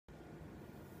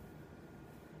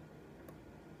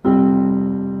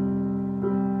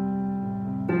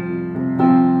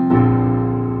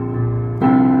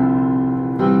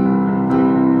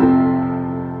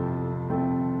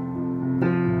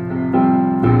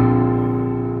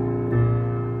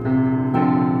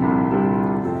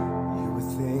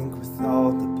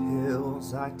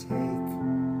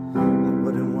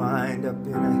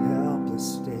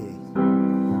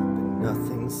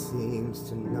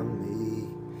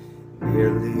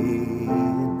nearly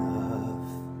enough.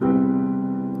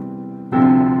 No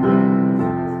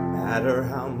matter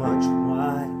how much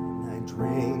wine I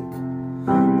drink,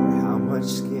 or how much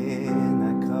skin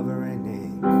I cover in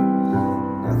ink,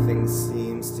 nothing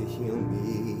seems to heal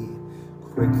me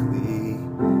quickly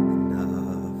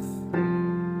enough.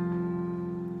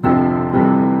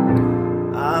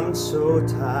 I'm so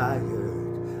tired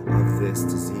of this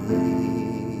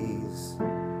disease,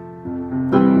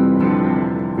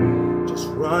 just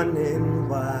running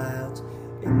wild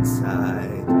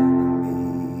inside me.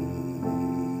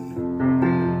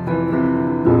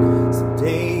 Some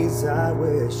days I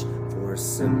wish for a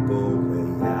simple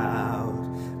way out,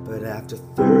 but after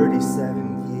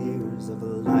 37 years of a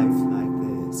life like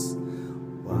this,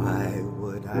 why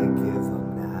would I give up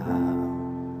now?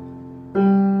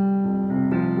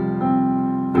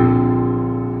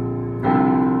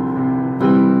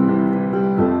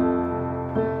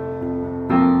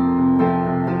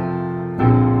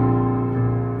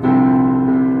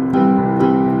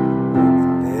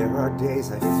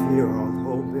 Days I fear all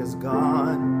hope is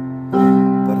gone,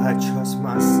 but I trust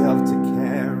myself to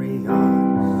carry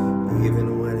on,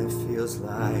 even when it feels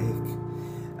like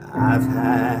I've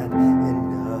had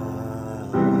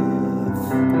enough.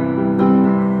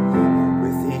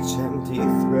 With each empty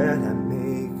thread I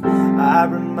make, I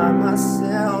remind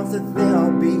myself that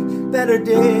there'll be better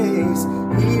days,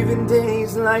 even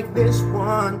days like this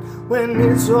one, when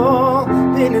it's all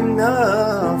been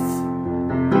enough.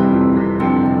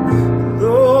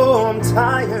 Though I'm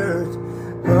tired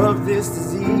of this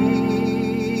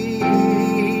disease,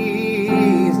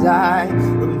 I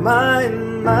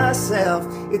remind myself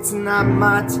it's not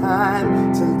my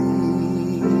time to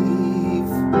leave.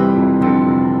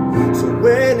 So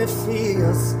when it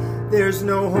feels there's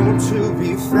no hope to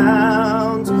be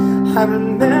found, I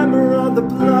remember all the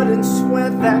blood and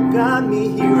sweat that got me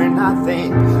here, and I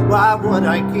think, why would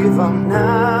I give up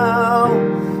now?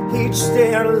 Each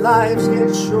day our lives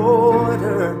get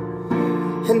shorter,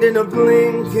 and in a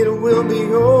blink it will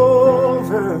be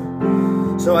over.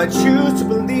 So I choose to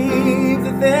believe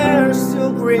that there are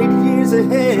still great years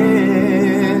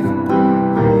ahead.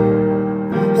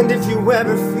 And if you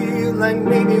ever feel like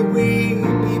maybe we'd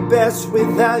be best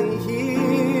without you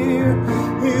here,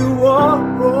 you are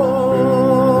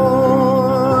wrong.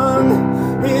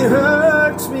 It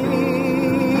hurts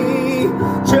me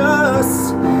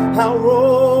just how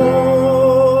wrong.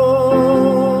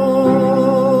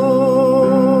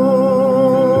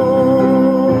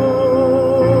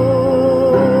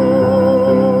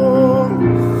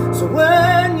 So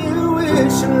when you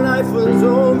wish your life was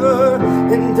over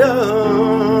and done,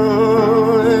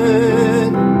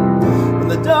 when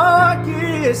the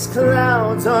darkest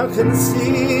clouds are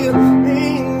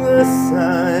concealing the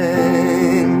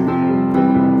sun,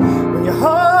 when your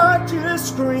heart just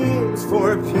screams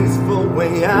for a peaceful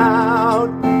way out,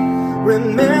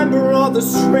 remember all the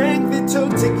strength it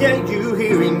took to get you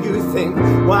here, and you think,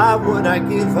 why would I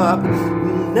give up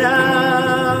now?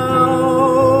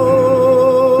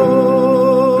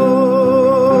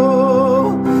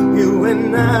 You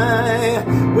and I,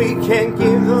 we can't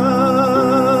give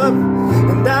up,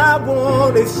 and I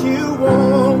won't if you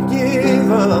won't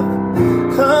give up.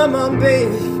 Come on,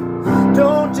 baby,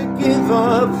 don't you give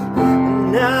up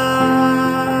now.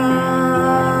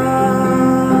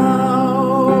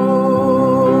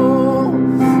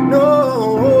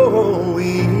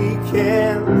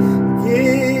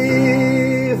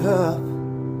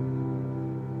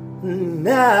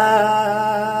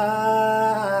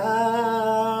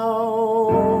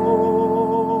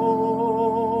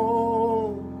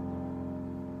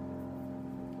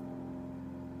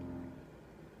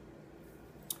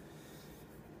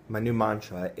 My new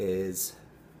mantra is,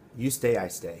 you stay, I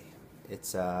stay.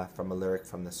 It's from a lyric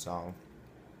from the song.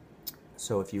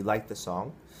 So if you like the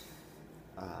song,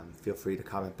 feel free to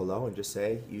comment below and just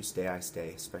say, you stay, I stay,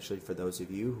 especially for those of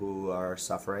you who are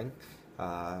suffering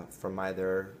from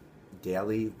either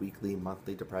daily, weekly,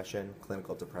 monthly depression,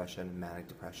 clinical depression, manic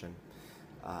depression,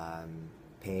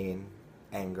 pain,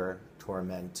 anger,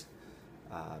 torment,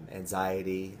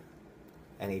 anxiety,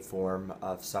 any form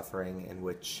of suffering in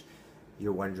which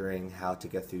you're wondering how to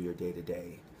get through your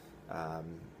day-to-day.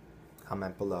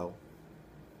 Comment below.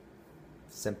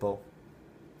 Simple.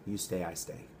 You stay, I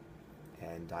stay.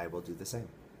 And I will do the same.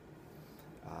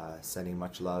 Sending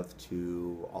much love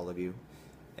to all of you.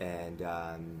 And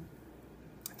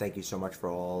thank you so much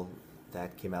for all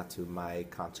that came out to my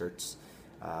concerts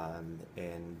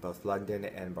in both London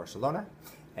and Barcelona.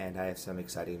 And I have some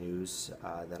exciting news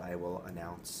that I will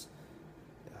announce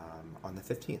on the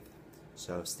 15th.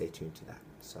 So stay tuned to that.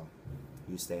 So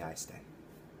you stay, I stay.